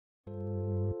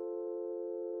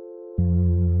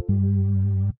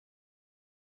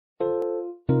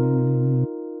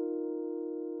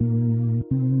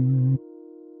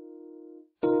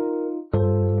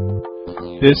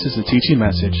This is a teaching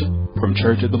message from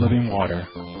Church of the Living Water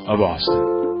of Austin.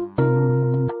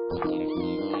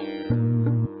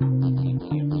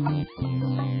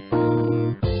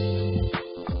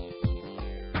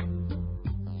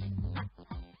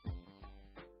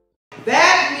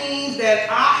 That means that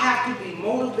I have to be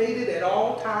motivated at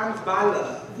all times by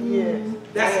love. Yes.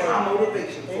 That's my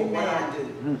motivation for what I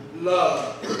do.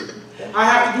 Love. I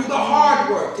have to do the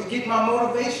hard work to get my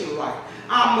motivation right.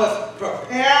 I must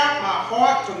prepare my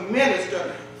heart to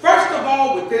minister, first of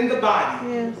all, within the body.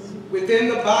 Yes. Within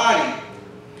the body.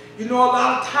 You know, a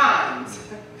lot of times,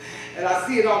 and I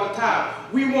see it all the time,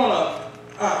 we want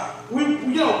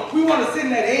to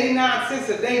send that 89 cents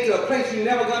a day to a place you're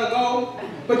never going to go,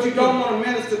 but you don't want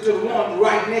to minister to the one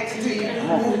right next to you.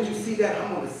 Oh, did you see that?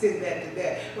 I'm going to send that to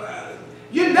that.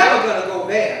 You're never going to go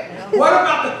there. What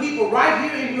about the people right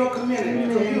here in your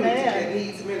community that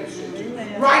needs ministry to?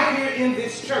 Right here in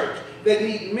this church that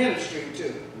need ministry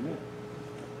to?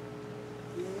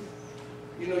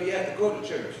 You know, you have to go to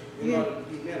church in order to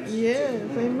be ministered to. Yes,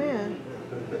 amen.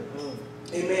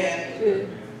 Amen.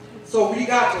 So we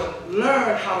got to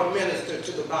learn how to minister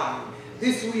to the body.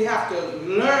 We have to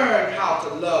learn how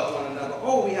to love one another.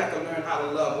 Oh, we have to learn how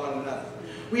to love one another.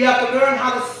 We have to learn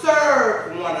how to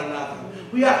serve one another.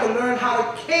 We have to learn how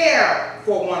to care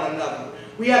for one another.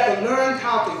 We have to learn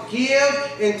how to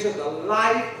give into the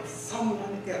life of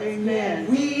someone else. Amen.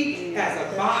 We, as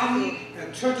a body,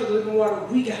 and Church of the Living Water,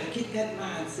 we got to get that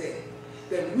mindset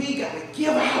that we got to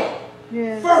give out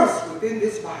first within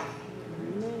this body.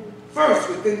 First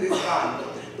within this body.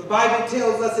 The Bible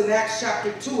tells us in Acts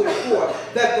chapter 2 and 4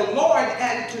 that the Lord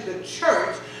added to the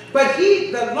church, but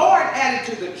the Lord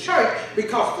added to the church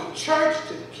because the church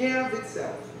took care of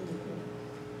itself.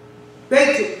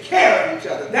 They took care of each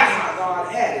other. That's how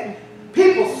God added.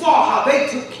 People saw how they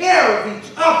took care of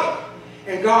each other,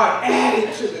 and God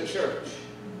added to the church.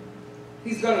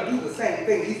 He's going to do the same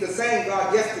thing. He's the same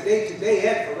God yesterday, today,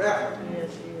 and forever. Yes,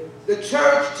 he is. The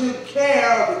church took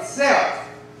care of itself.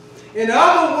 In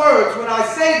other words, when I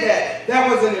say that, that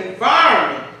was an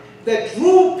environment that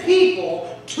drew people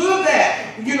to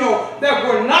that, that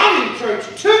were not in church,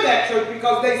 to that church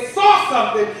because they saw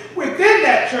something within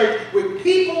that church with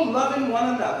people loving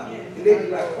one another. And they'd be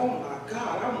like, oh my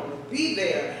God, I want to be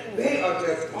there. They are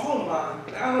just, oh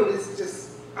my God, it's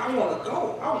just, I want to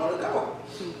go. I want to go.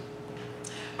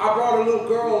 I brought a little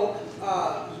girl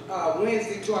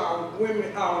Wednesday to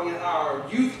our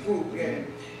youth group,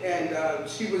 and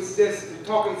she was just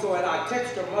talking, so and I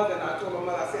texted her mother, and I told her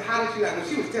mother, I said, how did she like it?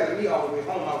 She was telling me all the way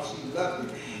home how she loved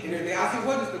it. And everything. I said,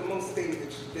 what is the most thing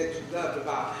that you loved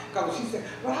about college? She said,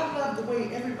 well, I loved the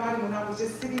way everybody, when I was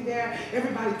just sitting there,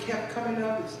 everybody kept coming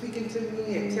up and speaking to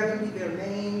me and telling me their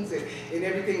names and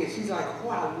everything. And she's like, oh,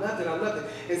 I loved it, I loved it.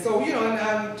 And so, and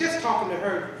I'm just talking to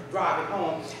her driving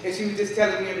home, and she was just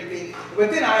telling me everything. But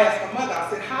then I asked her mother, I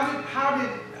said, how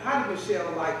did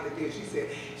Michelle like the deal? She said,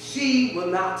 she will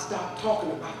not stop talking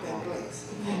about that place.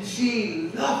 She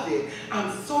loved it.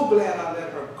 I'm so glad I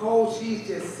let her go. She's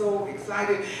just so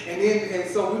excited. And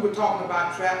so we were talking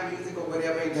about trap music or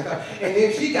whatever and stuff. And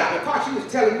then she got in the car. She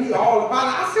was telling me all about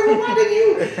it. I said, well, why didn't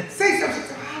you say something? She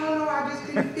said, I don't know. I just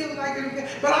didn't feel like it.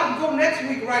 But I can go next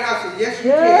week, right? I said, yes,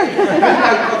 you can.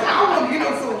 Because I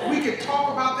want, so we could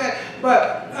talk about that.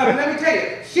 But let me tell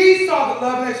you, she saw the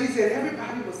love and she said,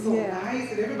 everybody was so nice,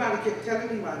 and everybody kept telling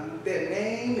me their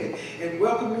name and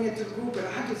welcomed me into the group, and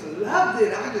I just loved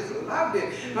it. I just loved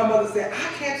it. My mother said, I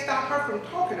can't stop her from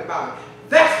talking about it.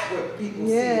 That's what people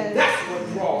see. That's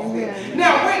what draws them.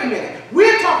 Now, wait a minute.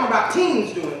 We're talking about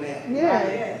teens doing that. Now,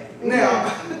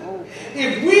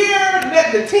 if we're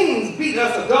letting the teens beat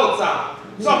us adults out,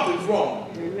 something's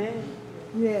wrong. Amen.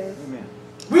 Yes. Amen.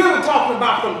 We were talking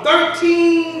about from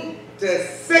 13 to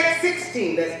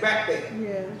 16, that's back there.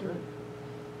 Yeah.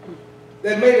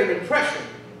 That made an impression.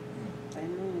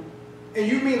 Amen. And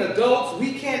you mean adults,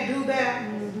 we can't do that?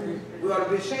 We ought to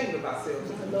be ashamed of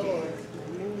ourselves if we Lord. can.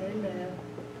 Amen.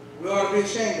 We ought to be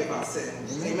ashamed of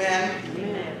ourselves. Amen.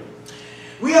 Amen.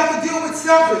 We have to deal with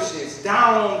selfishness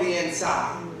down on the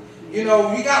inside. We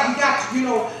got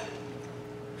to,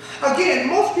 again,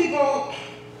 most people,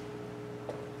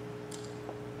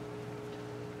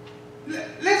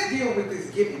 let's deal with this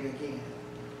giving again.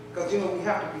 Because, we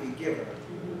have to be a giver.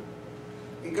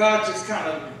 And God just kind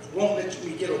of won't let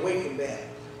me get away from that.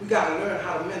 We got to learn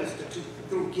how to minister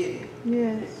through giving.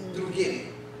 Yes. Through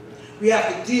giving. We have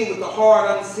to deal with the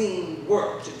hard, unseen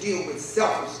work to deal with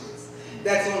selfishness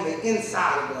that's on the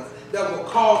inside of us that will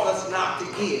cause us not to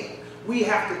give. We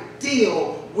have to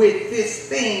deal with this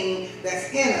thing that's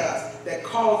in us that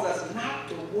causes us not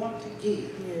to want to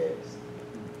give. Yes.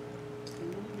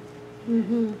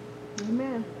 Mm-hmm.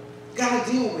 Amen. Got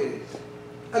to deal with it.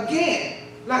 Again,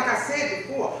 like I said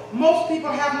before, most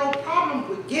people have no problem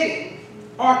with getting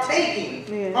or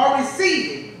taking or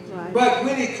receiving. Right. But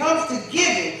when it comes to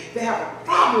giving, they have a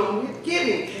problem with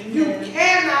giving. You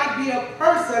cannot be a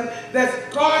person that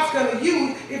God's going to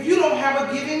use if you don't have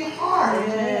a giving heart.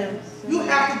 Yes. You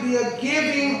have to be a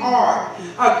giving heart,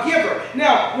 a giver.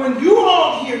 Now, when you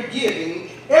all hear giving,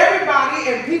 everybody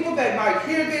and people that might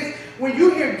hear this, when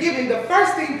you hear giving, the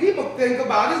first thing people think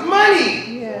about is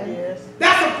money. Yes.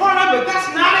 That's a part of it. That's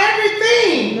not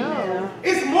everything. No.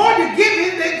 It's more to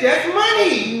giving than just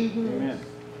money. Amen.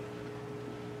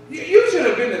 You should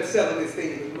have been selling this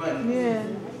thing with money. Yeah.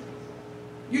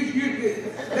 You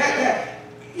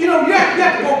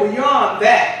have to go beyond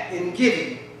that in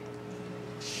giving.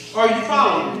 Are you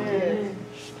following me?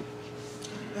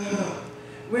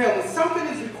 Well, when something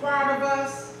is required of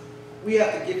us, we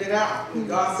have to give it out. When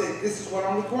God said, this is what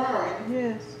I'm requiring.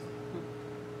 Yes.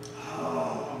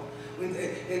 Oh.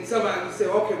 And somebody would say,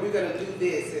 okay, we're going to do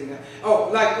this. And let's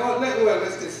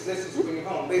just bring it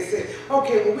home. They say,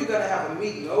 okay, well, we're going to have a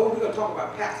meeting. Oh, we're going to talk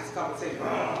about pastor's conversation.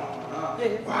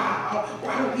 Wow,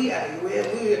 why don't we have it?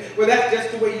 Well, that's just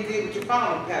the way you did with your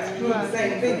founding pastor. You're doing the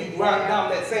same thing. You run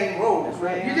down that same road.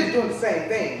 Right. You're just doing the same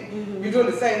thing. You're doing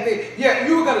the same thing. Yeah,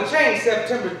 you were going to change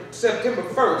September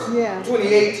 1st,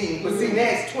 2018. But see, now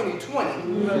it's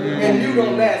 2020. And you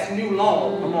don't last new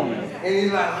long. Come on, man. And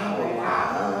he's like, oh,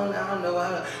 wow, I don't know.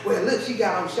 Well, look, she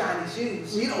got on shiny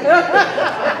shoes. She don't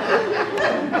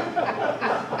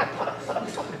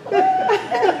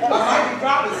I might be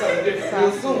probably something different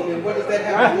real soon. And what does that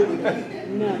have to do with you?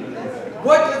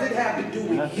 What does it have to do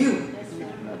with you?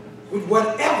 With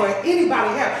whatever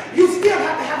anybody has. You still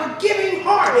have to have a giving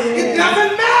heart. It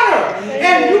doesn't matter.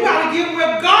 And you got to give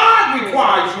where God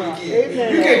requires you to give.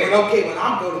 You can't, well,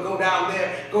 I'm going to go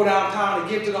downtown and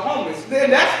give to the homeless. Then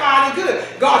that's fine and good.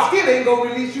 God still ain't going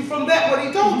to release you from that, what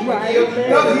he told you to give.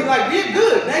 No, he's like, we're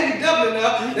good. Now you're doubling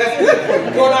up. That's good for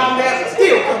you. Go down there and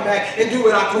still come back and do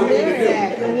what I told you to do.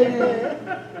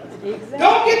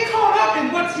 Don't get caught up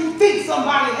in what you think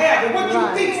somebody has or what you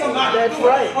think somebody's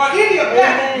doing or any of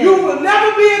that. You will never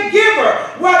be a giver,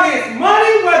 whether it's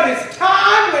money, whether it's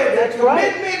time, whether it's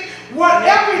commitment,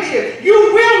 whatever it is. You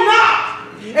will not.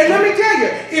 And let me tell you,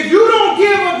 if you don't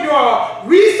give of your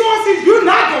resources, you're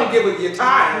not going to give of your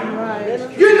time.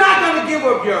 You're not going to give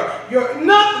of your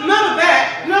none of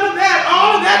that.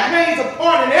 All of that plays a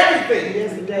part in everything.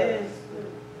 Yes, it does.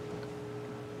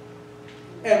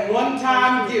 And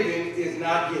one-time giving is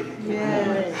not giving.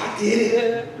 Yes. I did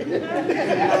it in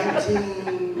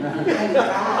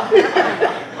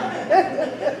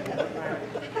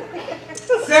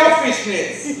 1995.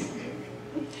 Selfishness.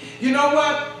 You know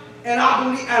what? And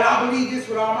I believe this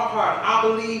with all my heart. I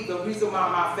believe the reason why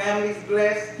my family's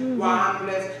blessed, why I'm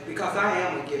blessed, because I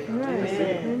am a giver.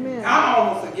 Amen. I'm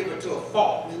almost a giver to a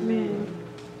fault.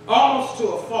 Almost to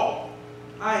a fault.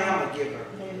 I am a giver.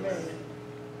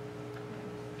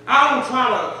 I don't try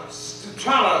to,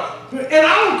 and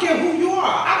I don't care who you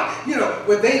are.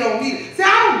 But they don't need it. See,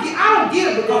 I don't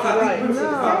give because I think a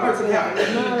person have a need.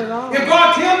 If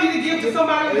God tells me to give to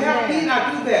somebody that have a need,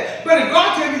 I do that. But if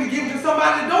God tells me to give to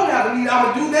somebody that don't have a need,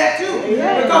 I'm gonna do that too.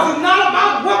 Because it's not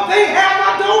about what they have,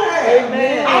 I don't have.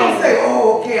 I don't say,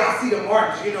 oh, okay, I see the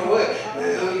marks. You know what?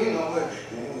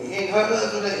 And her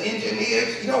husband an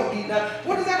engineer, she don't need nothing.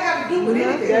 What does that have to do with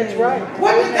anything? That's right.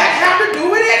 What does that have to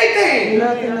do with anything?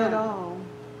 Nothing at all.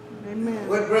 Amen.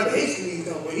 What Brother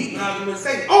Hastings done, when he comes and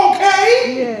say,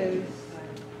 okay. Yes.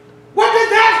 What does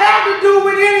that have to do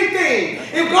with anything?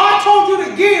 If God told you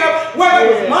to give,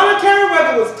 whether it was monetary,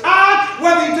 whether it was time,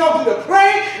 whether he told you to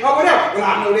pray, or whatever. Well,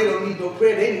 I know they don't need no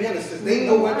prayer. They ministers. They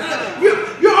know what.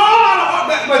 You're all out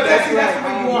of that. But that's the way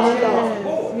you are across the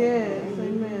board. Yes.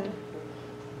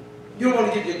 You don't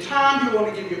want to give your time, you don't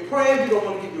want to give your prayer, you don't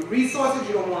want to give your resources,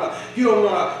 you don't want to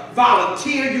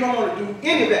volunteer, you don't want to do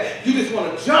any of that. You just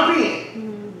want to jump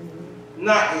in.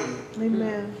 Not good.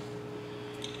 Amen.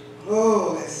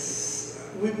 Oh,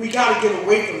 we got to get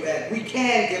away from that. We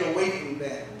can get away from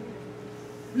that.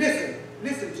 Listen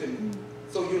to me,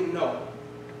 so you know.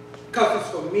 Because it's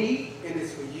for me, and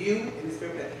it's for you, and it's for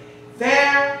everybody.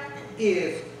 There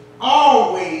is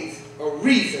always a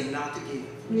reason not to give.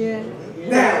 Yeah.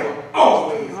 There will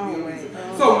always be a reason.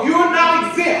 So you're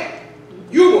not exempt.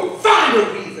 You will find a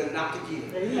reason not to give.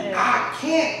 I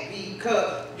can't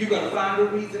because you're going to find a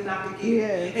reason not to give.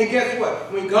 Yes. And guess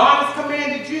what? When God has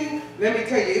commanded you, let me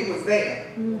tell you, it was there.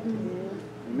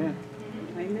 Amen.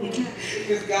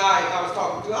 This guy I was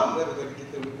talking to, I'm never going to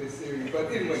get them with this series,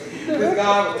 but anyway, this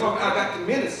guy was talking, I got to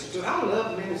minister to. I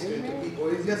love ministering to people.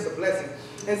 It's just a blessing.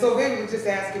 And so they were just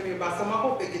asking me about something. I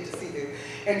hope they get to see this.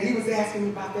 And he was asking me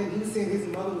about that, and he was saying his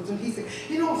mother was doing, he said,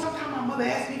 you know, sometimes my mother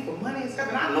asks me for money and stuff,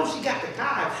 and I know she got the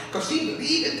tithe, because she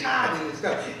believed in tithing and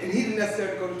stuff. And he didn't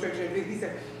necessarily go to church and everything. He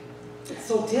said,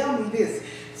 so tell me this.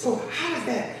 So how does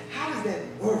that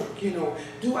work? You know,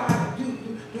 do I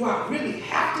really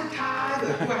have to tithe?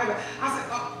 Or do I have to? I said,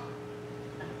 oh.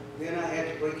 Then I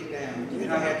had to break it down.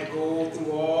 Then I had to go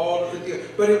through all of the deals.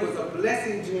 But it was a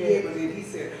blessing to be able to. And he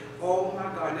said, oh my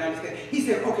God, now I understand. He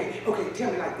said, okay,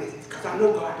 tell me like this, because I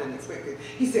know God doesn't expect it.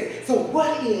 He said, so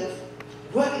what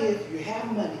if you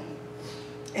have money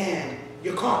and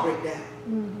your car breaks down?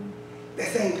 Mm-hmm. That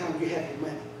same time you have your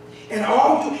money. And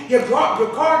your car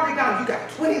breaks down, you got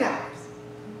 $20.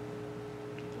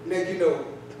 Now you know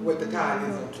what the tithe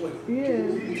is on 20. Yeah.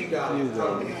 $2. I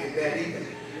don't think it's that either.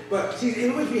 But see, if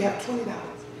you have $20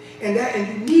 and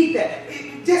you need that,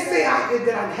 just say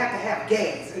that I have to have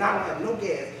gas and I don't have no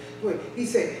gas. He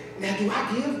said, now do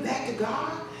I give that to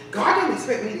God? God doesn't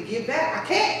expect me to give that. I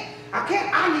can't.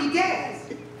 I need gas.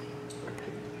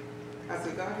 I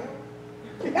said, God help.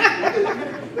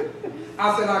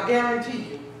 I said, I guarantee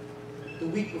you, the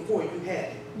week before you had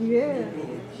it. Yeah.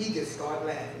 He just started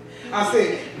laughing. I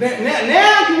said,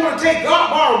 now you want to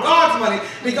borrow God's money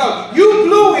because you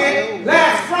blew it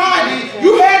last Friday.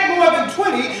 You had more than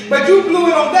 20, but you blew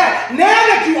it on that. Now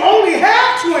that you only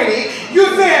have 20, you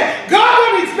said, God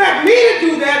wouldn't expect me to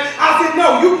do that. I said,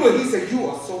 no, you would. He said, you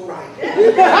are so right. You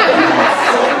are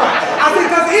so right. I said,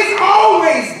 because it's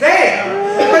always there,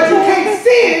 but you can't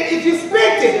see it if you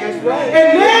spent it.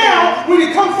 And now, when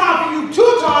it comes time for you to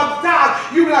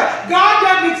tithe, you be like, God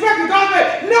doesn't expect me. God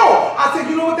said, no. I said,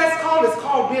 you know what that's called? It's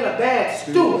called being a bad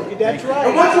steward. That's right.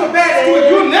 And once you're a bad steward,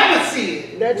 you'll never see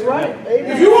it. That's right.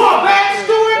 Amen. If you are a bad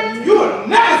steward, you will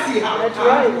never see how that's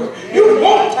right. You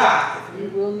won't tithe. You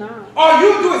will not. Or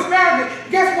you do it sparingly.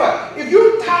 Guess what? If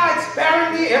you tithe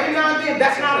sparingly every now and then,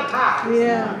 that's not a tithe.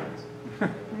 Yeah.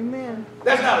 Amen.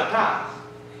 That's not a tithe.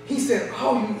 He said,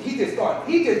 he just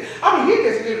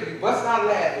literally busted out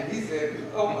laughing. He said,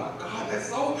 oh my God, that's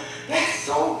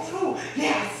so true.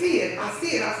 Yeah, I see it.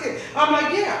 I'm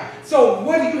like, yeah. So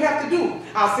what do you have to do?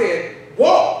 I said,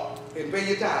 walk and pay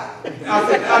your tithe. I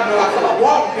said,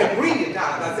 walk and bring your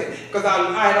tithe. I said, because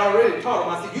I had already taught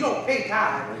him. I said, you don't pay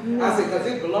tithe. I said, because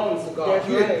it belongs to God. That's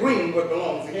you right. didn't bring what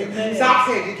belongs to Amen. you. Stop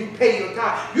saying, did you pay your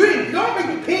tithe? You don't think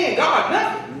you're paying God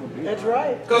nothing. That's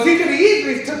right. Because he could have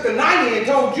easily took the 90 and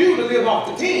told you to live off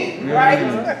the 10. Right.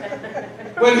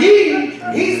 But he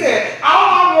said, all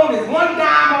I want is one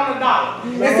dime on a dollar.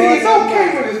 And see, it's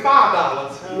okay when it's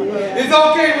 $5. It's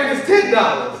okay when it's $10.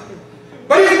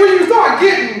 But it's when you start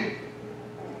getting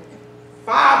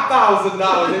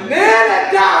 $5,000 and then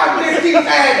that dime just keeps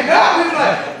adding up. It's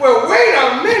like, well, wait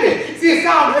a minute. See, it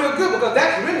sounds real good because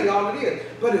that's really all it is.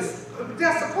 But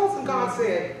that's supposing God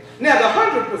said, now the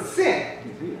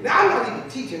 100%, now I'm not even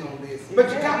teaching on this,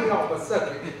 but you got me off my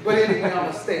subject. But anyway, I'm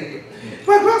going to stay here.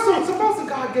 But supposing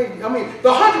God gave you, the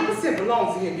 100%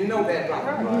 belongs to him. You know that,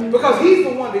 right? Because he's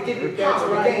the one that gave you power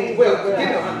to gain wealth to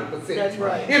get the 100%. That's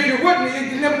right. If you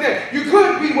wouldn't, you never did. You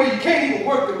could be where you can't even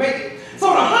work to make it. So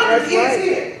the 100 is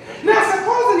here. Now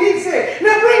supposing he said,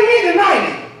 now bring me the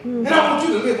 90, and I want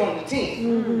you to live on the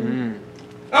 10.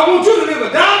 I want you to live a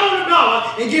dime on the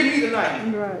dollar and give me the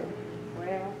 90. Right.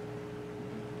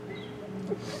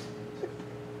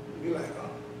 You're like, oh,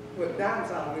 well, dime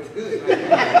sounds real good.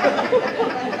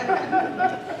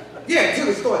 Yeah, until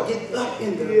it start getting up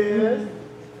in the... Yes.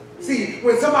 See,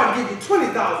 when somebody gives you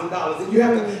 $20,000 and you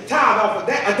have to tithe off of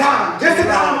that, a dime, just a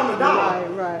dime on the dollar.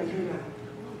 Right.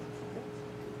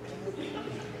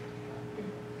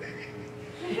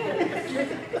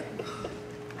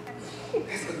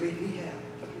 That's what made me happy.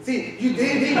 See,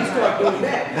 then you start doing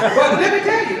that. But let me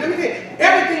tell you,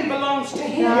 everything belongs to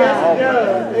him. Yes, it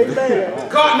does. Amen.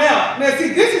 God, now see,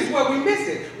 this is where we miss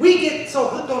it. We get so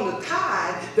hooked on the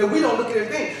tithe that we don't look at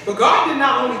everything. But God did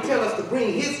not only tell us to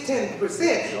bring his 10%,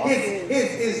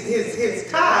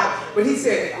 his tithe, but he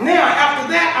said, now after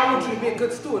that, I want you to be a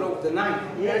good steward over the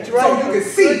 90. That's right. So you can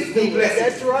see the blessings.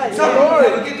 That's right. Some people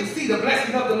never get to see the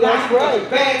blessings of the 90 because you're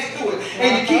bad steward.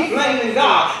 And you keep blaming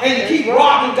God. And you keep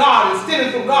robbing God and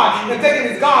stealing from God and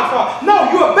thinking it's God's fault.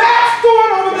 No, you're a bad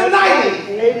steward over the 90.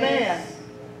 Right. Amen.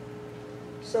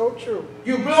 So true.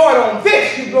 You blow it on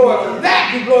this, you blow it on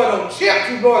that, you blow it on chips,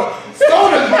 you blow it on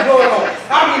sodas, you blow it on,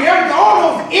 everything,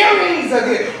 all those earrings are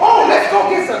there. Oh, let's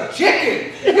go get some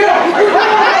chicken. You know,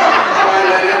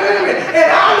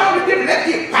 and I know the difference. Let's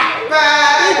get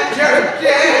Popeye,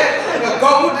 churches,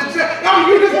 go to church.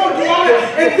 You just want to do all that.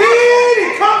 And then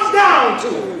it comes down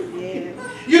to it.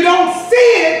 You don't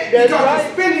see it because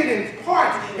you spend it in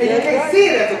parts and you can't see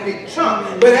it as a big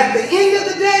chunk. But at the end of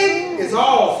the day, is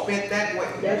all spent that way.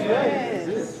 That's right.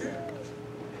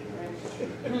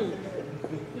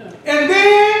 And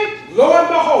then, lo and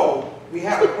behold, we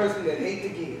have a person that hate to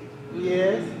give.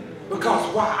 Yes.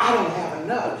 Because why? I don't have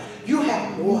enough. You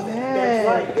have more than enough. That's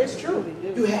right. It's true.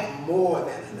 You have more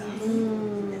than enough.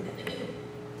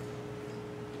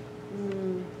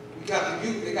 You got the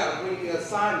youth, they got to bring me an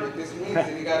assignment this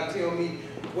Wednesday. They got to tell me,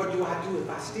 what do I do if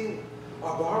I steal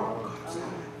or borrow God's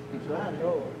time? That's right,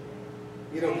 Lord.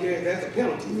 You know, yeah, that's a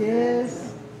penalty.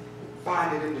 Yes.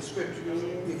 Find it in the scriptures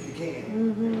if you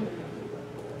can.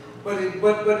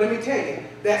 But let me tell you,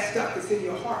 that stuff is in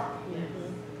your heart.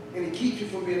 And it keeps you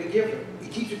from being a giver.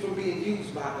 It keeps you from being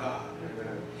used by God.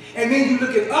 And then you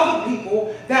look at other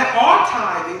people that are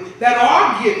tithing, that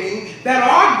are giving, that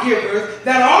are givers,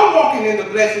 that are walking in the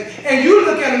blessing, and you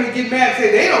look at them and get mad and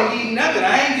say, they don't need nothing.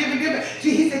 I ain't giving them.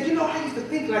 See, he said, you know, I used to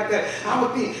think like that. I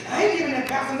would think, I ain't giving that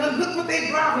pastor nothing. Look what they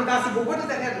driving. And I said, but what does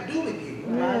that have to do with you?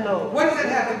 What does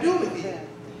that have to do with you?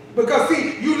 Because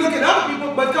see, you look at other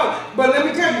people, but let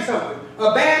me tell you something.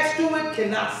 A bad steward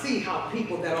cannot see how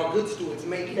people that are good stewards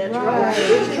make it. That's right.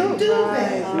 It's true. Do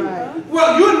that. Right.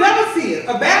 Well, you'll never see it.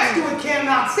 A bad steward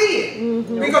cannot see it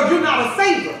because you're not a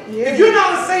saver. Yeah. If you're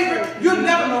not a saver, you'll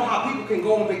never know how people can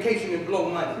go on vacation and blow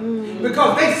money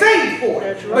because they save for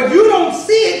it. That's right. But you don't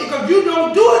see it because you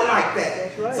don't do it like that.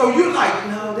 That's right. So you're like,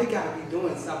 no, they got to be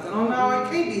doing something. Oh, no, it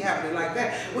can't be happening like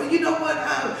that. Well, you know what?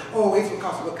 It's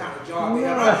because of what kind of job they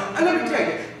have. And let me tell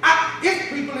you, it's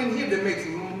people in here that make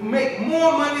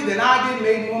more money than I did,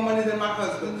 made more money than my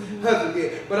husband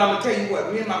did. But I'm gonna tell you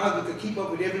what, me and my husband could keep up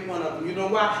with every one of them. You know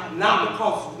why? Not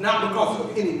because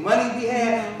of any money we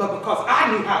had, but because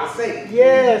I knew how to save.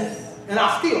 Yes. And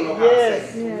I still know how to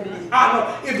save. Yes. I know.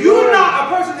 If you're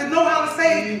not a person that know how to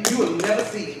save, you will never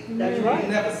see it. That's right.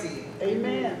 You'll never see it.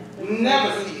 Amen.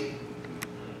 Never see it.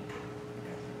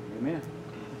 Amen.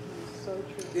 So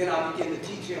true. Then I began to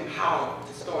teach him how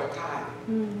to start tithing.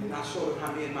 And I showed him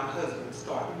how me and my husband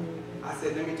started. I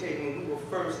said, let me tell you, when we were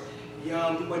first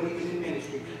young, we wasn't even in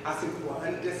ministry. I said, we were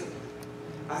undisciplined.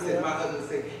 I said, my husband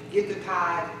said, get the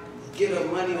tithe, get a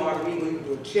money order. We would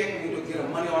do a check, we would get a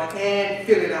money order, and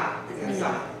fill it out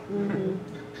inside.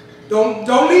 Don't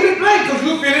leave it blank, because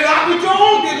you'll fill it out with your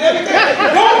own.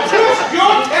 Don't trust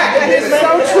your taxes. It's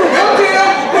so true. Go tell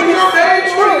when you're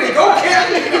married, truly. Go care. I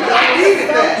needed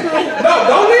that. No,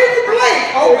 don't leave it blank.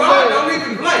 Oh God, don't leave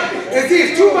it blank. And see,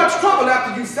 it's too much trouble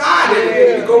after you sign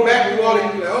it. You go back and all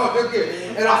and you like, oh, that's good.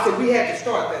 And I said, we had to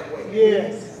start that way.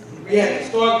 Yes. We had to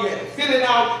start, we had to fill it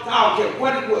out. I don't care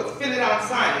what it was. Fill it out,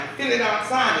 sign it. Fill it out,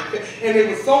 sign it. And it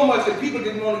was so much that people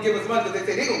didn't want to give us money because they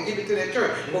said they're going to give it to that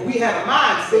church. But we had a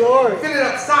mindset. Glory. Fill it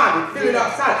up, sign it. Fill it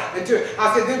up, sign it. Until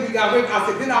I said, then we got rid. I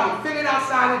said, then I would fill it out,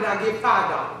 sign it, and I give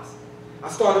 $5. I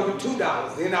started with $2.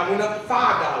 Then I went up to $5. I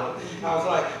was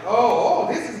like, oh,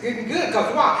 this is getting good.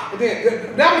 Because why? And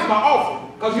then that was my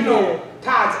offering. Because you know,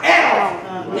 tithes and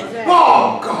offering.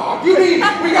 Oh, God. You mean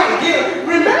we got to give.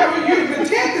 Remember, the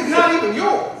 10th is not even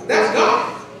yours. That's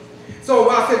God. So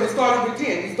I said we started with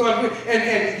 10. We started with,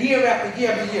 and year after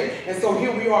year after year. And so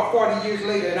here we are 40 years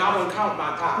later, and I don't count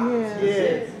my tithes.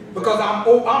 Yes. Because I'm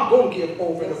going to give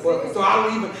over and above. So I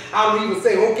don't even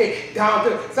say, okay, down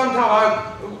to, sometimes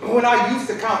when I used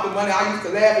to count the money, I used to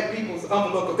laugh at people's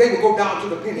envelope because they would go down to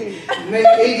the penny, make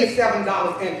 $87.46. I was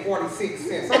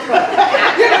like,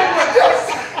 you know what,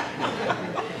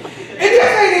 it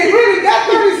just ain't really,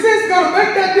 that 30 cents gonna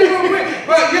make that difference.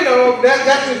 But you know,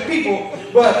 that's just people.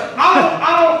 But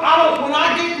I don't, when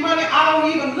I get money, I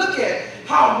don't even look at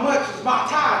how much is my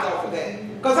tithes off of that.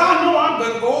 Because I know I'm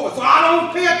going to go over. So I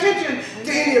don't pay attention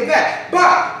to any of that.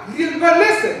 But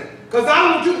listen, because I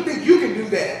don't want you to think you can do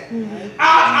that.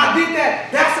 I did that.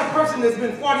 That's a person that's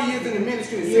been 40 years in the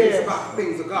ministry and serious about the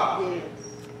things of God.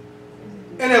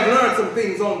 And have learned some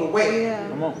things on the way.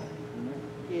 Come on.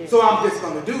 So I'm just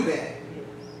going to do that.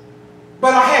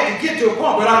 But I had to get to a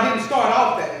point, but I didn't start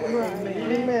off that way.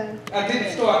 Amen. I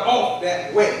didn't start off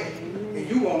that way. And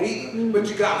you won't either, but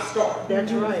you got to start.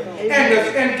 That's right.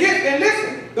 And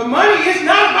listen, the money is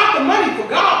not about the money for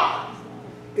God.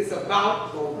 It's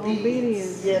about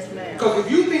obedience. Yes, ma'am. Because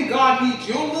if you think God needs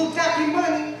your little tacky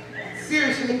money,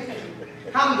 seriously,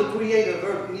 how does the creator of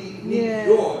earth need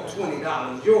your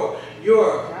 $20, your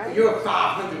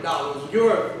 $500,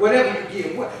 your whatever you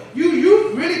give? What,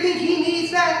 you really think he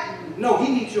needs that? No, he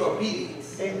needs your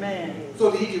obedience. Amen. So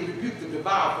that he can rebuke the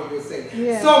devourer for your sake.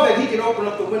 Yes. So that he can open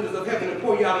up the windows of heaven and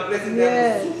pour you out a blessing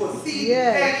that will supersede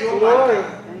past your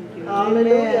lifetime. Thank you.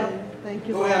 Hallelujah. Thank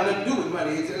you. Don't have nothing to do with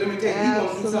money. Let me tell you, he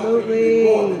wants to do something for Absolutely. you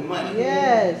more than money.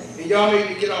 Yes. And y'all made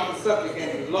me get off the subject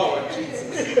and Lord Jesus.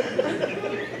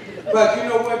 But you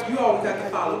know what? You always have to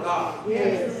follow God.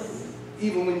 Yes.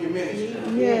 even when you're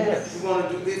ministering. Yes. You want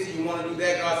to do this, you want to do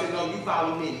that. God said, no, you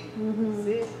follow me.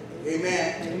 Mm-hmm.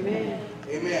 Amen. Amen.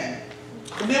 Amen.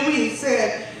 And then we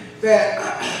said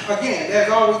that, again, there's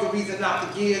always a reason not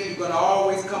to give. You're going to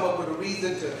always come up with a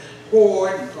reason to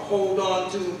hoard and to hold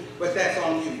on to, but that's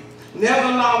on you. Never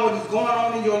allow what is going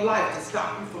on in your life to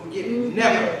stop you from giving.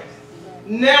 Never.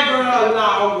 Never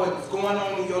allow what's going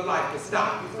on in your life to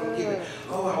stop you from giving.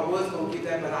 Oh, I was going to give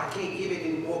that, but I can't give it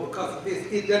anymore because of this.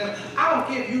 It doesn't. I don't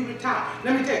care if you retire.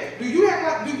 Let me tell you,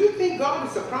 do you think God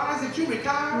is surprised that you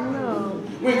retired? No.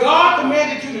 When God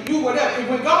commanded you to do whatever,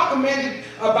 when God commanded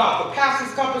about the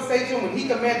pastor's compensation, when he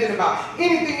commanded about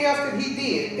anything else that he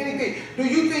did, anything, do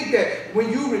you think that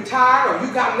when you retired or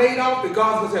you got laid off, that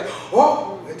God's going to say,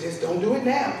 oh, just don't do it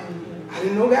now. I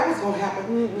didn't know that was going to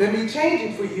happen. Let me change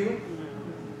it for you.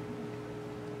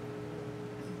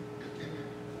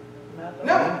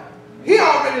 No. He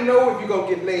already know if you're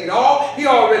gonna get laid off. He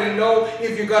already know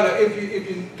if you're gonna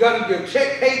your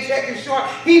paycheck is short.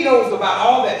 He knows about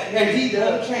all that, and he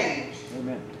doesn't change.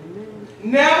 Amen.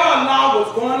 Never allow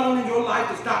what's going on in your life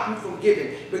to stop you from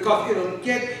giving, because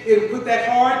it'll put that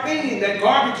hard thing in, that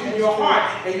garbage in your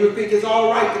heart, and you'll think it's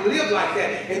all right to live like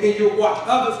that, and then you'll watch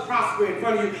others prosper in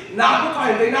front of you. Not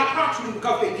because they're not prospering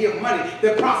because they give money.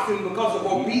 They're prospering because of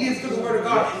obedience to the word of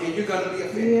God, and you're gonna be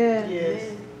offended. Yeah.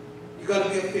 Yes. You're going to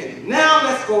be offended. Now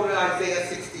let's go to Isaiah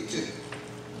 62.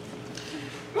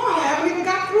 No, I haven't even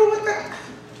got through with that.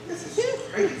 This is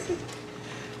crazy.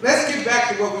 Let's get back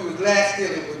to what we was last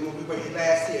dealing with when we were here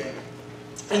last year.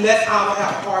 And that's how to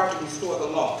have a heart to restore the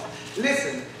lost.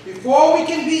 Listen, before we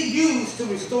can be used to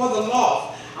restore the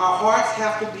lost, our hearts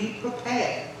have to be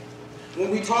prepared. When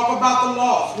we talk about the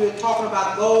lost, we're talking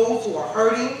about those who are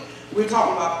hurting. We're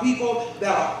talking about people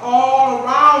that are all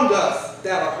around us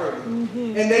that are hurting,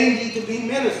 and they need to be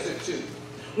ministered to.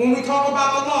 When we talk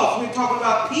about the lost, we're talking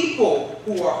about people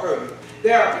who are hurting.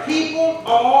 There are people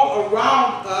all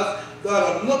around us that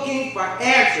are looking for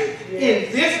answers in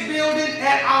this building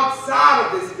and outside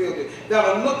of this building that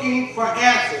are looking for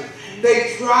answers.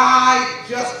 They try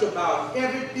just about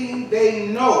everything they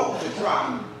know to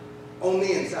try on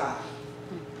the inside.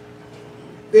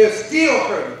 They're still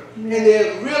hurting. And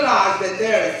they realize that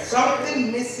there is something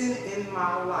missing in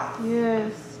my life.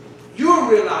 Yes. You'll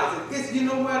realize that this, you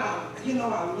know what,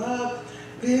 I love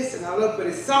this and I love, but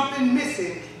it's something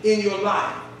missing in your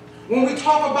life. When we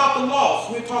talk about the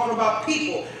lost, we're talking about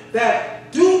people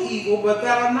that do evil, but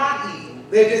that are not evil.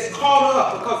 They're just caught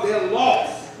up because they're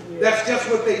lost. That's just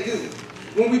what they do.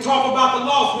 When we talk about the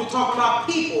lost, we're talking about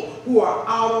people who are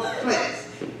out of place.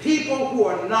 People who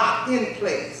are not in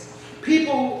place.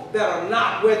 People that are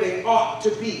not where they ought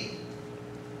to be.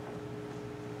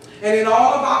 And in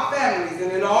all of our families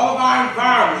and in all of our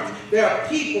environments, there are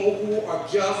people who are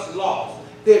just lost.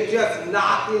 They're just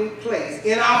not in place.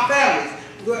 In our families,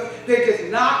 they're just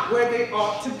not where they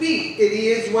ought to be. It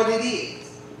is what it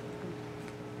is.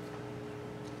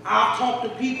 I've talked to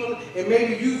people, and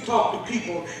maybe you've talked to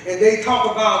people, and they talk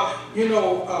about,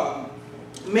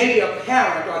 maybe a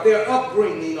parent or their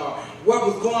upbringing or what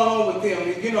was going on with them,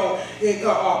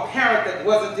 or a parent that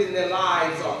wasn't in their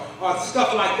lives or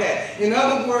stuff like that. In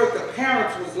other words, the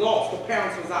parents was lost. The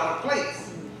parents was out of place.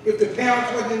 If the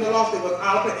parents wasn't in the lost, they was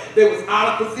out of place. They was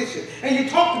out of position. And you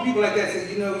talk to people like that,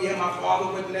 say, my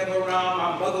father was never around,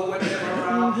 my mother was never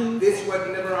around, this was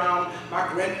never around, my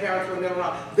grandparents were never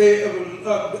around.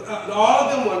 All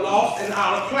of them were lost and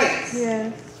out of place.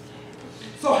 Yes.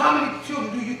 So how many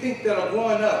children do you think that are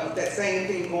growing up with that same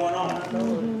thing going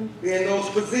on? They're in those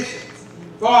positions.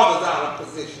 Fathers out of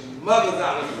position, mothers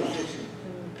out of position,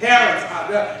 parents out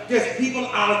there, just people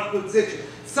out of position.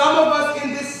 Some of us in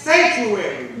this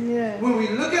sanctuary, when we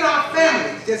look at our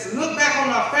families, just look back on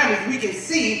our families, we can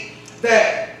see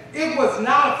that it was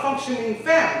not a functioning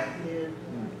family.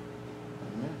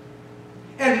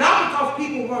 And not because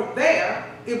people weren't there,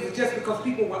 it was just because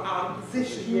people were out of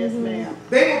position. Yes, ma'am.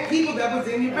 They were people that was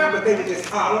in your family, but they were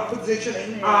just out of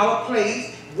position, out of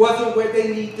place, wasn't where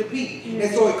they need to be.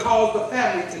 And so it caused the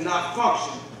family to not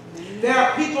function. There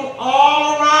are people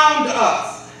all around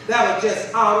us that are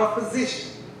just out of position.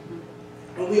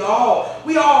 And we all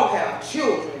have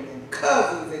children and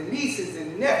cousins and nieces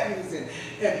and nephews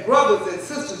and brothers and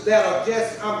sisters that are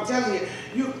just, I'm telling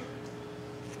you,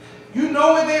 you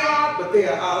know where they are, but they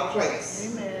are out of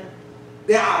place. Amen.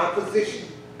 They're out of position.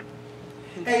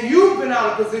 And you've been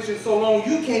out of position so long,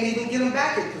 you can't even get them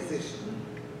back in position.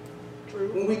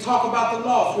 True. When we talk about the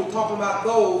lost, we're talking about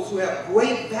those who have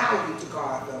great value to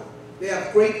God, though. They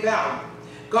have great value.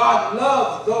 God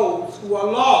loves those who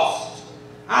are lost.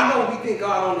 I know we think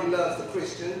God only loves the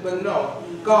Christians, but no.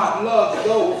 God loves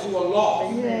those who are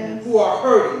lost, who are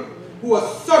hurting, who are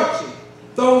searching,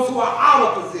 those who are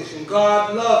out of position.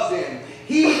 God loves them.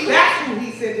 That's who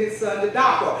he sent his son to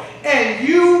die for. And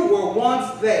you were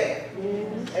once there.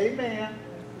 Amen.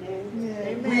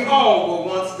 We all were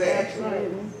once there. That's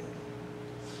right.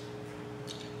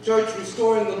 Church,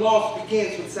 restoring the lost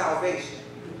begins with salvation.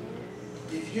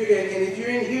 If you're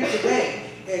in here today,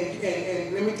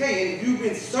 and let me tell you, if you've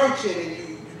been searching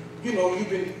and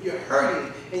you're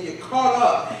hurting and you're caught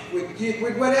up with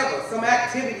whatever, some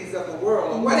activities of the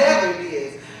world or whatever it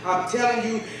is, I'm telling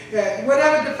you,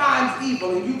 whatever defines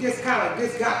evil, and you just got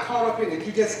caught up in it,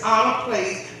 you're just out of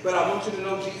place. But I want you to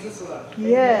know Jesus loves you.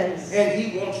 Yes. And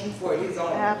he wants you for his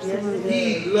own. Absolutely.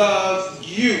 He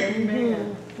loves you.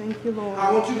 Amen. Thank you, Lord.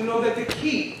 I want you to know that the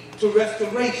key to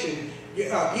restoration,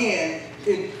 again,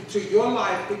 to your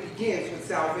life, it begins with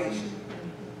salvation.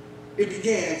 It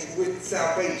begins with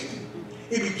salvation.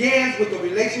 It begins with a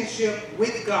relationship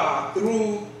with God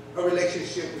through a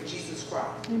relationship with Jesus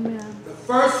Christ. Amen. The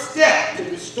first step to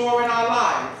restoring our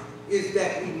lives is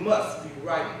that we must be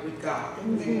right with God.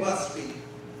 We must be.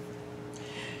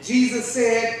 Jesus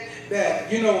said that,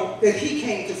 that he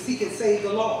came to seek and save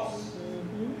the lost.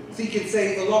 Seek and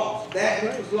save the lost, that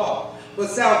which was lost. But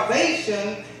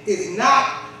salvation is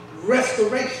not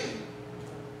restoration.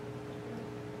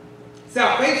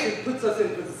 Salvation puts us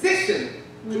in position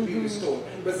to be restored.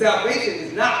 But salvation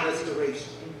is not restoration.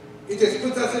 It just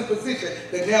puts us in position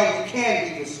that now we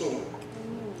can be restored.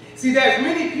 See, there's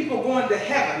many people going to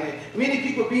heaven, and many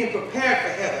people being prepared for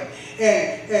heaven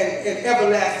and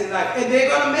everlasting life. And they're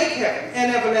going to make heaven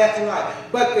and everlasting life.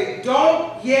 But they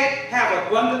don't yet have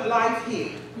abundant life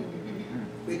here.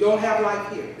 They don't have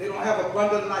life here. They don't have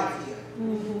abundant life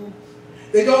here.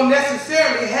 They don't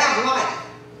necessarily have life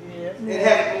and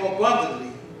have it more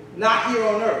abundantly. Not here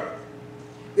on earth.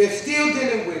 They're still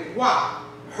dealing with what?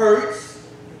 Hurts,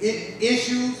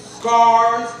 issues,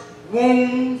 scars,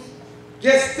 wounds,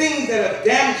 just things that have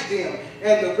damaged them.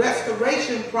 And the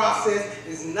restoration process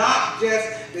is not just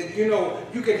that,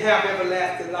 you can have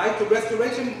everlasting life. The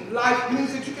restoration life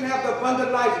means that you can have the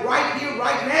abundant life right here,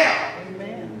 right now.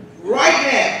 Amen.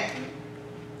 Right now.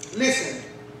 Listen,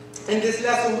 in this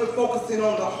lesson we're focusing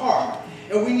on the heart.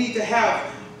 And we need to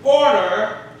have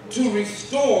order to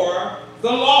restore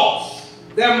the lost.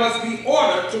 There must be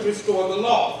order to restore the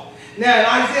lost. Now in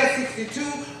Isaiah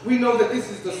 62, we know that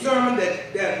this is the sermon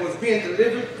that was being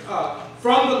delivered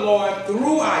from the Lord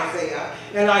through Isaiah.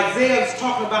 And Isaiah is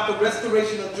talking about the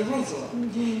restoration of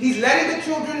Jerusalem. He's letting the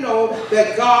children know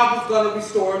that God was going to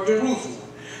restore Jerusalem.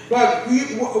 But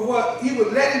he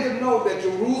was letting them know that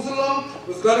Jerusalem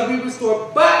was going to be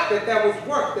restored, but that there was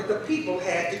work that the people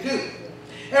had to do.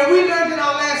 And we learned in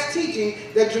our last teaching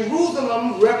that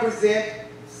Jerusalem represents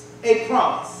a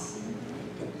promise.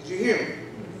 Did you hear me?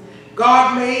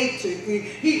 God made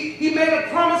he made a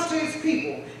promise to his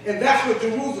people, and that's where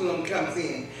Jerusalem comes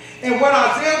in. And what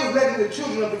Isaiah was letting the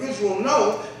children of Israel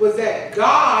know was that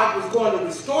God was going to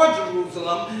restore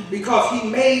Jerusalem because he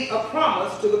made a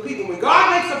promise to the people. When God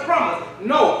makes a promise,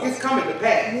 no, it's coming to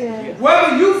pass. Yeah.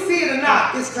 Whether you see it or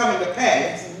not, it's coming to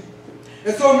pass.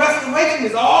 And so restoration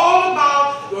is all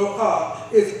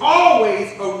about, is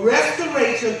always a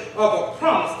restoration of a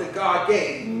promise that God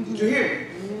gave. Did you hear me?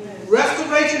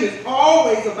 Restoration is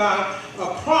always about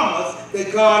a promise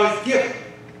that God has given.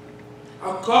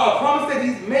 A promise that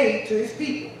he's made to his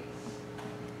people.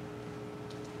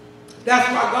 That's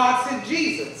why God sent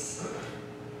Jesus.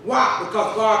 Why?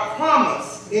 Because God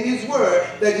promised in his word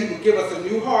that he would give us a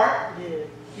new heart.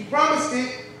 He promised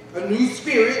it, a new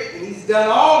spirit, and he's done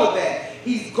all of that.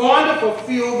 He's going to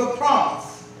fulfill the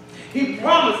promise. He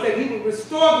promised that he would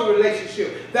restore the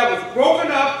relationship that was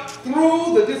broken up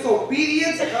through the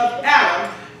disobedience of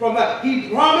Adam. He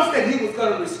promised that he was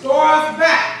going to restore us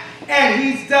back. And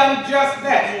he's done just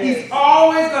that. He's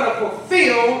always going to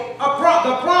fulfill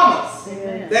the promise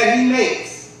that he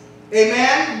makes.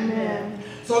 Amen? Amen?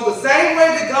 So the same way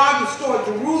that God restored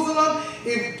Jerusalem,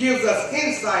 it gives us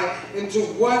insight into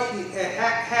what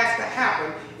has to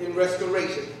happen in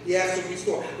restoration. He has to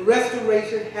restore.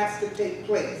 Restoration has to take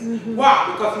place.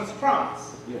 Why? Because he's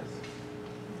promised. Yes.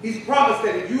 He's promised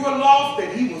that if you are lost,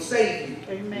 that he will save you.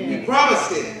 Amen. He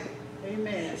promised it.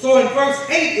 Amen. So in verse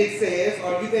 8 it says,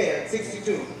 are you there?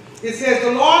 62. It says,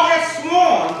 the Lord has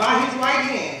sworn by his right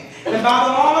hand and by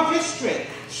the arm of his strength,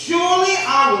 surely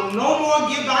I will no more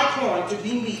give thy corn to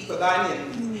be meat for thine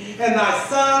enemies, and thy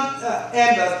sons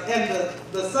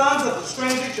the sons of the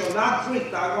stranger shall not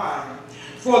drink thy wine,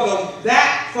 for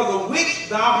the which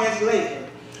thou hast labored.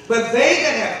 But they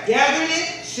that have gathered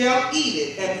it shall eat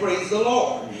it and praise the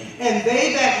Lord, and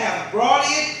they that have brought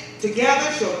it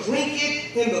together shall drink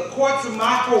it in the courts of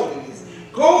my holiness.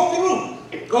 Go through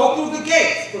Go through the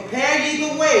gates. Prepare ye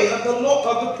the way of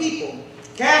the people.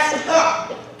 Cast up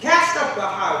the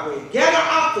highway. Gather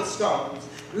out the stones.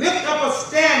 Lift up a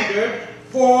standard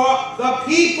for the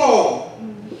people.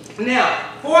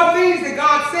 Now, 4 things that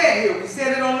God said here. We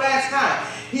said it on last time.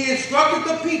 He instructed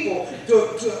the people to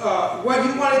what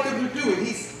he wanted them to do. And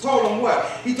he told them what?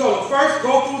 He told them, first,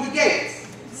 go through the gates.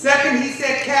 Second, he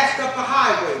said, cast up the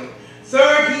highway.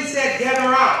 Third, he said,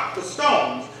 gather out the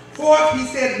stones. Fourth, he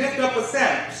said, lift up a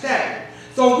standard.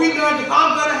 So we learned if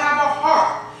I'm going to have a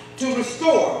heart to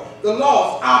restore the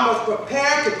lost, I must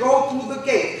prepare to go through the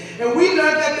gates. And we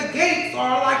learned that the gates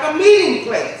are like a meeting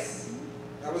place.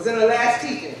 That was in the last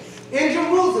teaching. In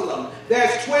Jerusalem,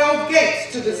 there's 12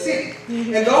 gates to the city.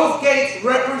 And those gates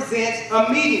represent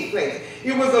a meeting place.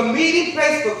 It was a meeting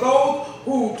place for those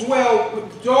who dwelled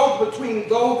between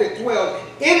those that dwelled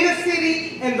in the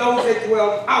city and those that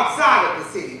dwelled outside of the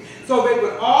city. So they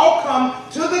would all come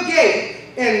to the gate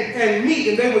and meet,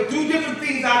 and they would do different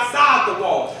things outside the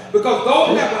walls, because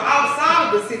those that were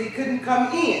outside of the city couldn't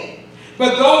come in.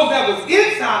 But those that was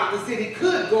inside of the city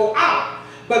could go out,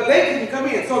 but they couldn't come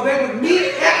in. So they would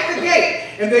meet at the gate,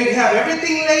 and they'd have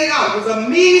everything laid out. It was a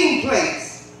meeting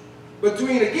place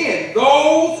between, again,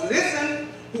 those, listen,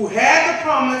 who had the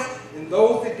promise and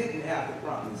those that didn't have the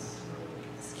promise.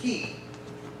 It's key.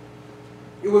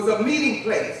 It was a meeting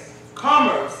place,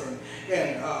 commerce,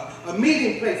 and a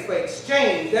meeting place for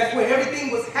exchange. That's where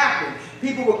everything was happening.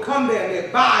 People would come there and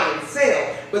they'd buy and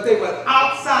sell, but they were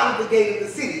outside of the gate of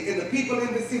the city, and the people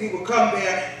in the city would come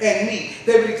there and meet.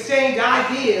 They would exchange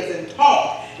ideas and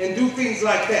talk and do things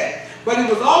like that. But it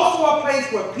was also a place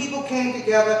where people came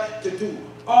together to do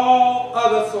all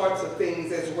other sorts of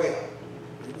things as well.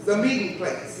 It was a meeting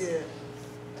place. Yeah.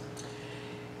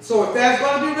 So if there's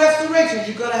going to be restoration,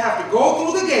 you're going to have to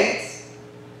go through the gates.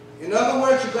 In other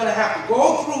words, you're going to have to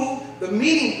go through the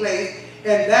meeting place,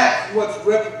 and that's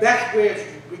where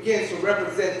it begins to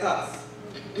represent us.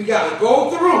 We got to go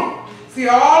through. See,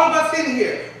 all of us in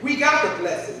here, we got the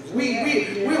blessings.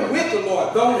 We're with the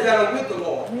Lord, those that are with the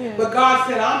Lord. Yeah. But God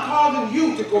said, I'm calling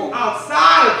you to go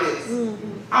outside of this.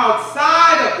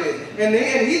 Outside of it. And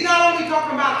he's not only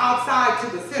talking about outside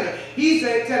to the center. He's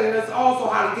telling us also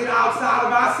how to get outside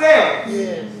of ourselves.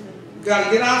 Yes. We got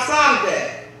to get outside of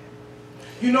that.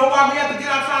 You know why we have to get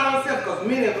outside of ourselves? Because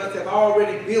many of us have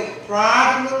already built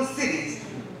private little cities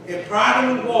and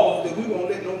private little walls that we won't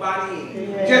let nobody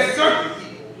in. Yes. Just certain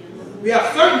people. We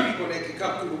have certain people that can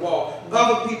come through the wall.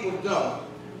 Other people don't.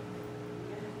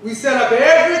 We set up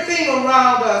everything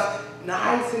around us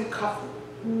nice and comfortable.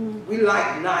 We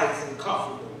like nice and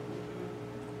comfortable.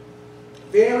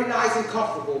 Very nice and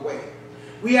comfortable way.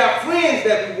 We have friends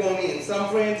that we want in. Some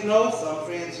friends no, some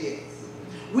friends yes.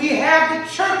 We have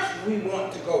the church we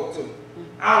want to go to.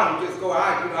 I don't just go,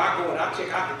 I go and I check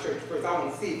out the church first. I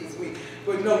want to see it this week.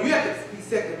 But no, you have to be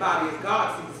set the body as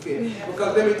God sees fit.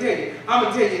 Because let me tell you, I'm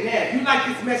going to tell you now, if you like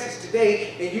this message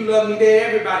today and you love me there,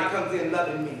 everybody comes in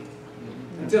loving me.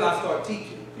 Until I start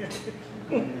teaching.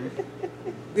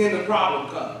 Then the problem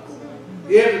comes.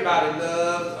 Everybody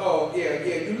loves, oh yeah,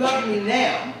 you love me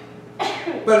now.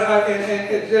 But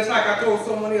and just like I told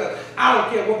someone else, I don't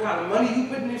care what kind of money you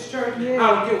put in this church. Yeah.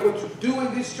 I don't care what you do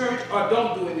in this church or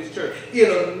don't do in this church.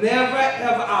 I'll never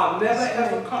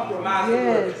ever compromise the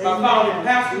word. My founding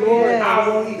pastor, Lord, I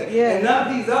won't either. Yes. And none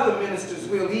of these other ministers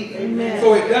will either. Amen.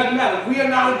 So it doesn't matter. We are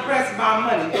not impressed by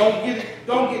money. Don't get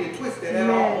it twisted at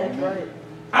all. That's right.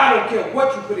 I don't care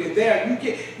what you put in there. Let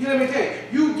me tell you,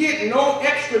 you get no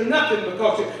extra nothing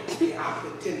because I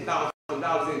put $10,000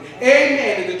 in.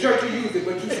 Amen. And the church will use it,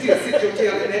 but you still sit your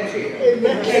tail in that chair.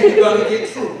 And you're going to get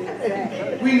through.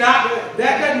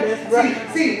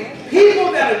 See,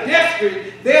 people that are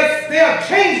desperate, they'll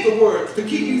change the words to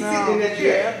keep you sitting in that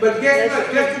chair. But guess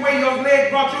what? Just the way your legs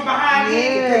brought you behind, it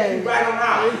can take you right on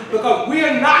out. Because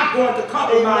we're not going to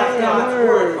compromise God's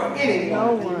word for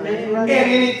anyone and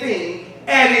anything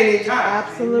at any time.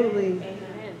 Absolutely.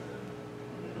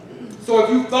 So if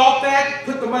you thought that,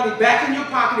 put the money back in your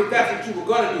pocket if that's what you were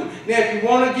going to do. Now if you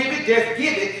want to give it, just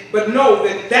give it, but know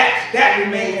that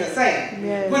remains the same.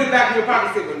 Yes. Put it back in your pocket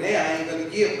and say, well, now I ain't going to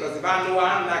give because if I know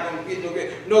I'm not going to get no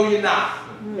good. No, you're not.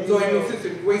 So ain't no sister,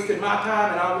 you wasted my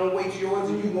time and I won't waste yours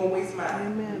and you won't waste mine.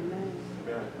 Amen.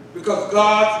 Because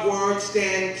God's word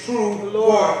stands true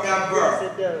forever. Yes,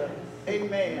 it does.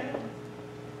 Amen.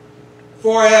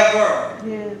 Forever.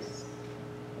 Yes.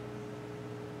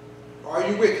 Are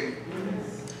you with me?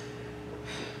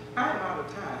 I'm out of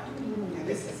time. And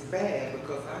this is bad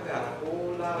because I got a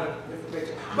whole lot of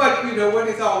information. But you know what?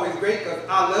 It's always great because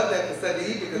I love that for Sunday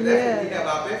evening because that's when we have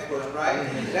our best fun, right?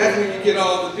 That's when you get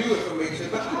all the new information.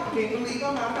 But I can't believe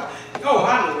I'm out of time. Oh,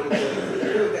 I know what it was.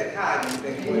 heard that tithing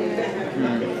thing.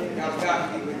 Y'all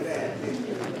got me with that.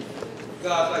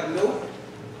 God's like, nope.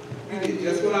 You did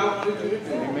just what I wanted you to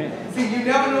do. Amen. See, you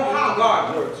never know how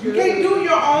God works. You can't do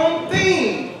your own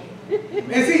thing.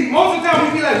 And see, most of the time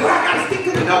we be like, well, I got to stick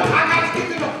to the note. I got to stick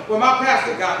to the note. Well, my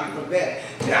pastor got me from that.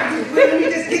 Let me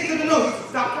just get to the note. He said,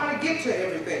 stop trying to get to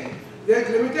everything. Let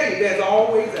me tell you, there's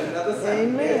always another Sunday.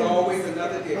 Amen. There's always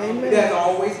another day. Amen. There's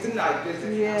always tonight.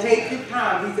 Yes. Take your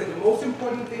time. He said the most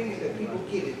important thing is that people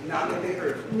get it, not that they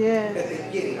heard it. Yes. That they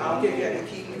get it. I don't care if you have to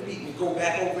keep repeating, go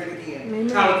back over it again.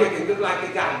 Amen. I don't care if they look like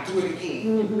they got it, do it again.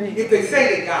 Mm-hmm. If they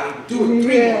say they got it, do it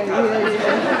 3 more times.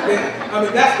 I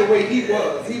mean, that's the way he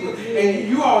was. And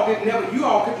you all could never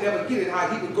get it how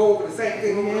he would go over the same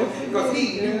thing over because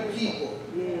he knew people.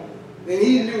 And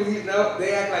he knew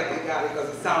they act like they got it because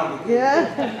it sounded good.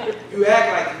 Yeah. You act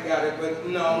like you got it, but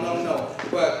no.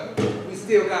 But we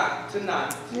still got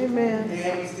tonight. Amen.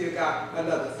 And we still got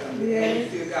another Sunday. Yes. And we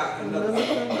still got another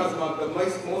Sunday. Because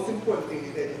the most important thing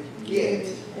is that you get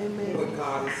what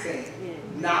God is saying.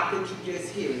 Not that you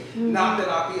just hear it. Not that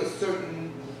I'll be a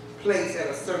certain place at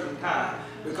a certain time.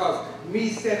 Because me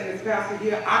sitting as pastor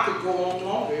here, I could go on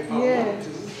longer if I wanted to.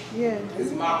 Yes.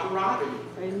 It's my prerogative.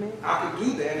 Amen. I could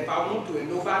do that if I want to, and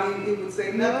nobody in here would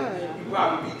say nothing. Right. You'd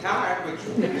probably be tired, but you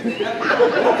wouldn't say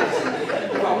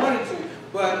nothing if I wanted to.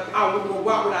 But well,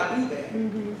 why would I do that?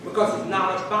 Because it's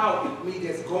not about me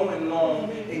just going along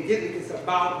and getting it. It's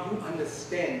about you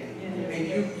understanding and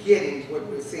you getting what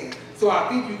we're saying. So I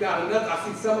think you got another. I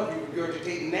see some of you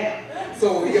regurgitating now.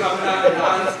 So I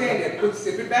understand that. Put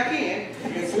sip it back in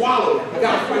and swallow it. You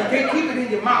can't keep it in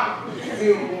your mouth.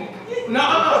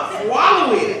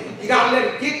 Swallow it. You gotta let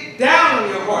it get down in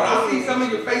your heart. I see some of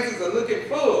your faces are looking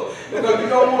full because you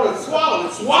don't want to swallow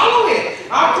it. Swallow it.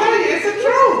 I'm telling you, it's the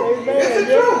truth. It's the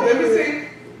truth. Let me see.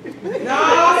 No,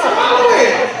 swallow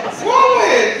it. Swallow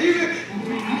it. You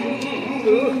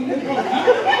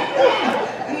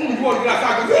want to get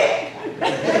outside?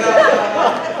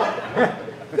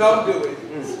 Don't do it.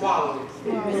 Swallow it.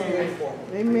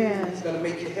 Amen. It's going to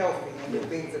make you healthy in the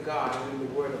things of God and in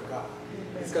the Word of God.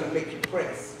 It's going to make you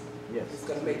press. Yes. It's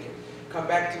going to make you come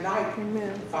back tonight.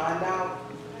 Amen. Find out.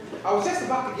 I was just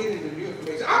about to get into new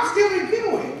information. I'm still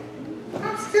reviewing.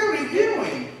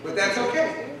 But that's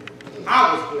okay.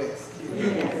 I was blessed.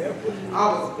 I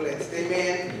was blessed.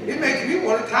 Amen. It makes me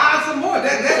want to tithe some more.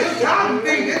 That little tithing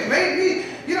thing just made me,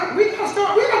 we're going to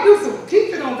do some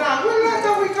teaching on tithing. When the last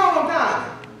time we taught on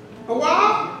tithing? A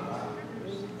while?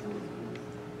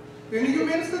 Any of you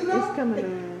ministers know? It's coming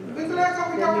around. When's the last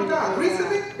time we talked about tithing?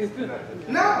 Recently?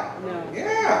 No.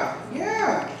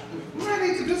 Yeah. We might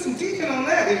need to do some teaching on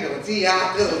that. See, I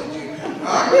told you.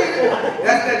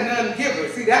 That's that non-giver.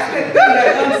 See, that's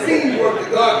that unseen work that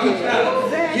God keeps trying to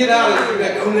get out of you.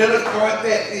 Like, don't let us start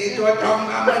that. See, start talking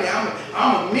about money.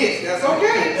 I'm a miss. That's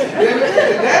okay.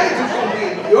 That is just going to be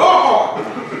in your heart.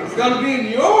 It's going to be in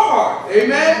your heart.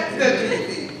 Amen? Step to your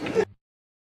feet.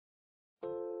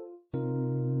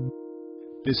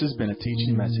 This has been a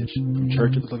teaching message from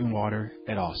Church of the Living Water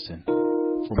at Austin.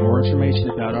 For more information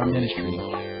about our ministry,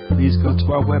 please go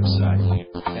to our website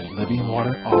at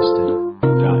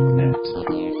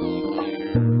livingwateraustin.net.